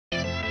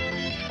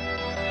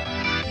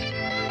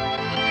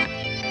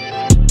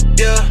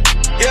Yeah,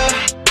 yeah.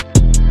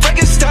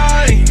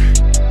 Frankenstein,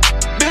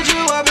 build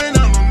you up and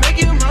I'ma make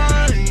you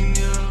mine.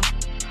 Yeah.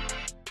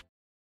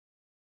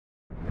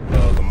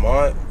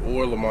 Lamont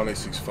or Lamont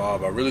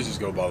 865. I really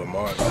just go by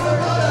Lamont.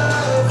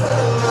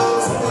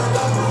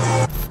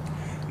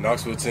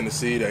 Knoxville,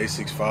 Tennessee, the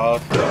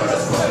 865.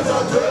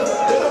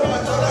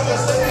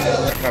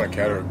 I kind of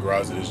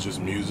categorize it as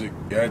just music.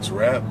 Yeah, it's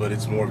rap, but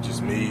it's more of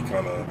just me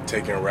kind of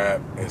taking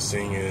rap and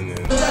singing.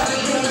 And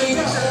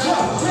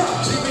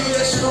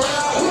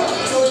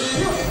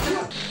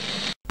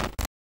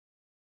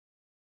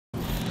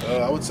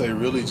I would say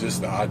really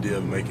just the idea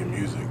of making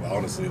music.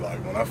 Honestly,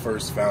 like when I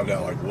first found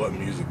out like what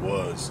music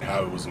was,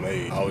 how it was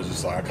made, I was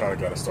just like, I kind of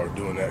got to start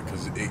doing that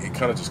because it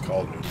kind of just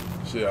called me.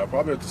 Shit, I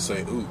probably have to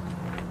say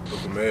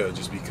Ukulele,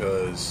 just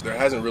because there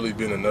hasn't really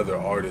been another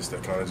artist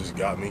that kind of just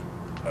got me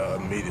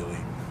immediately.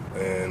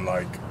 And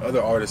like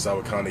other artists, I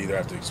would kind of either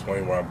have to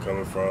explain where I'm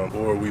coming from,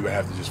 or we would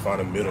have to just find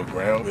a middle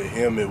ground. With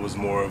him, it was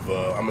more of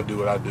I'm gonna do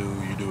what I do,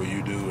 you do what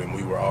you do, and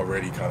we were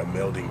already kind of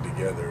melding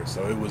together.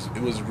 So it was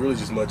really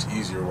just much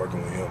easier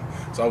working with him.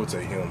 So I would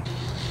say him.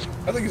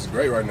 I think it's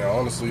great right now,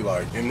 honestly.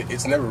 Like, and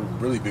it's never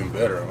really been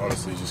better,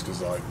 honestly, just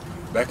because like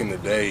back in the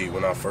day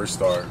when I first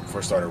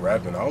started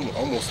rapping, I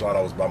almost thought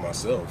I was by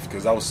myself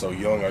because I was so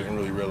young. I didn't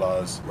really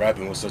realize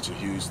rapping was such a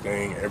huge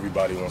thing.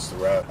 Everybody wants to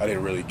rap. I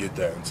didn't really get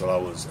that until I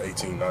was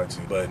 18,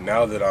 19. But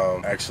now that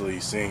I'm actually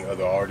seeing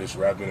other artists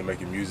rapping and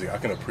making music, I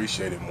can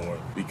appreciate it more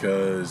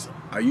because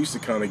I used to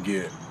kind of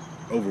get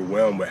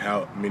overwhelmed with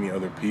how many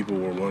other people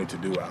were wanting to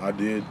do what I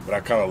did, but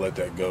I kind of let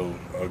that go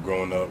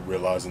growing up,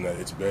 realizing that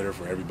it's better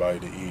for everybody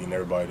to eat and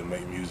everybody to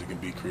make music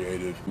and be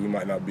creative. We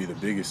might not be the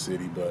biggest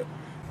city, but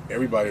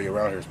everybody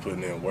around here is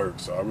putting in work,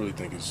 so I really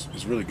think it's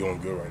really going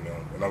good right now,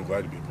 and I'm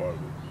glad to be a part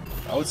of it.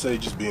 I would say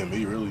just being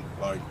me, really.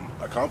 Like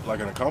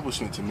an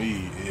accomplishment to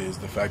me is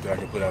the fact that I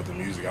can put out the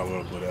music I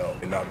want to put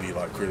out and not be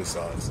like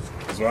criticized.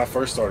 Because when I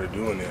first started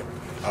doing it,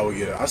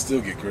 I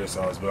still get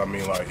criticized, but I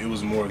mean like it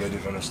was more they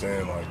didn't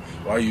understand like,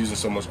 why are you using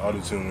so much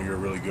auto-tune when you're a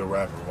really good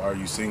rapper? Why are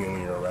you singing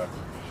when you're a rapper?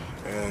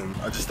 And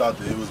I just thought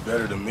that it was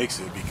better to mix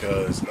it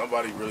because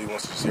nobody really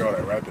wants to hear all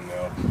that rapping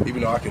now.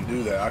 Even though I can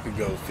do that, I could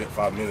go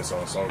 5 minutes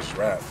on a song just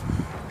rap.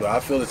 But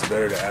I feel it's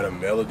better to add a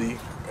melody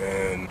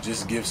and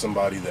just give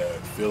somebody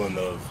that feeling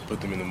of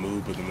put them in the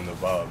mood, put them in the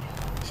vibe.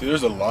 See,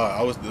 there's a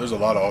lot. There's a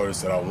lot of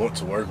artists that I want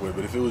to work with,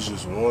 but if it was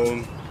just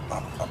one,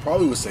 I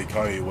probably would say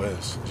Kanye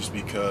West, just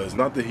because,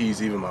 not that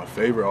he's even my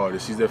favorite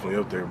artist, he's definitely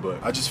up there,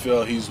 but I just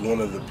feel he's one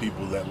of the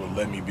people that would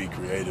let me be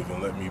creative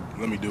and let me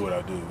do what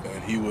I do.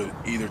 And he would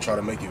either try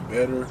to make it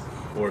better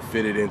or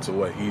fit it into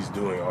what he's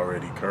doing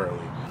already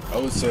currently. I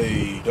would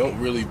say don't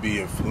really be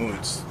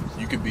influenced.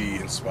 You could be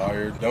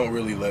inspired. Don't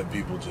really let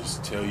people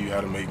just tell you how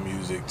to make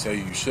music, tell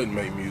you shouldn't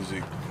make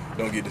music.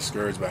 Don't get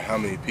discouraged by how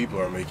many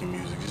people are making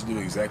music. Just do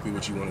exactly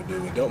what you want to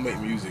do, and don't make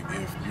music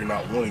if you're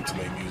not willing to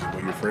make music,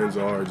 but your friends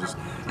are. Just,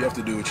 you have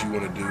to do what you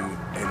want to do,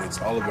 and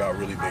it's all about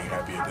really being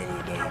happy at the end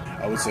of the day.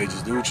 I would say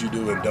just do what you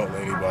do and don't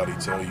let anybody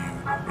tell you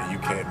that you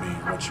can't be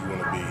what you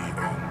want to be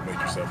and make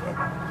yourself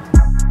happy.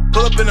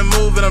 Pull up in the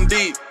move and I'm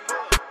deep.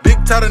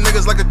 Big tight of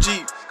niggas like a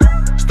Jeep.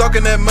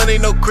 Stalking that money,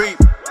 no creep.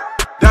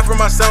 Die for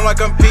my sound like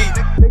I'm Pete.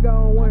 Nigga, I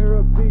don't want to hear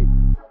a beat.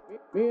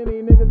 Me and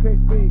these niggas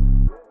can't speak.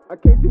 I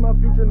can't see my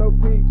future, no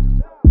peak.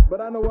 But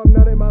I know I'm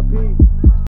not at my peak.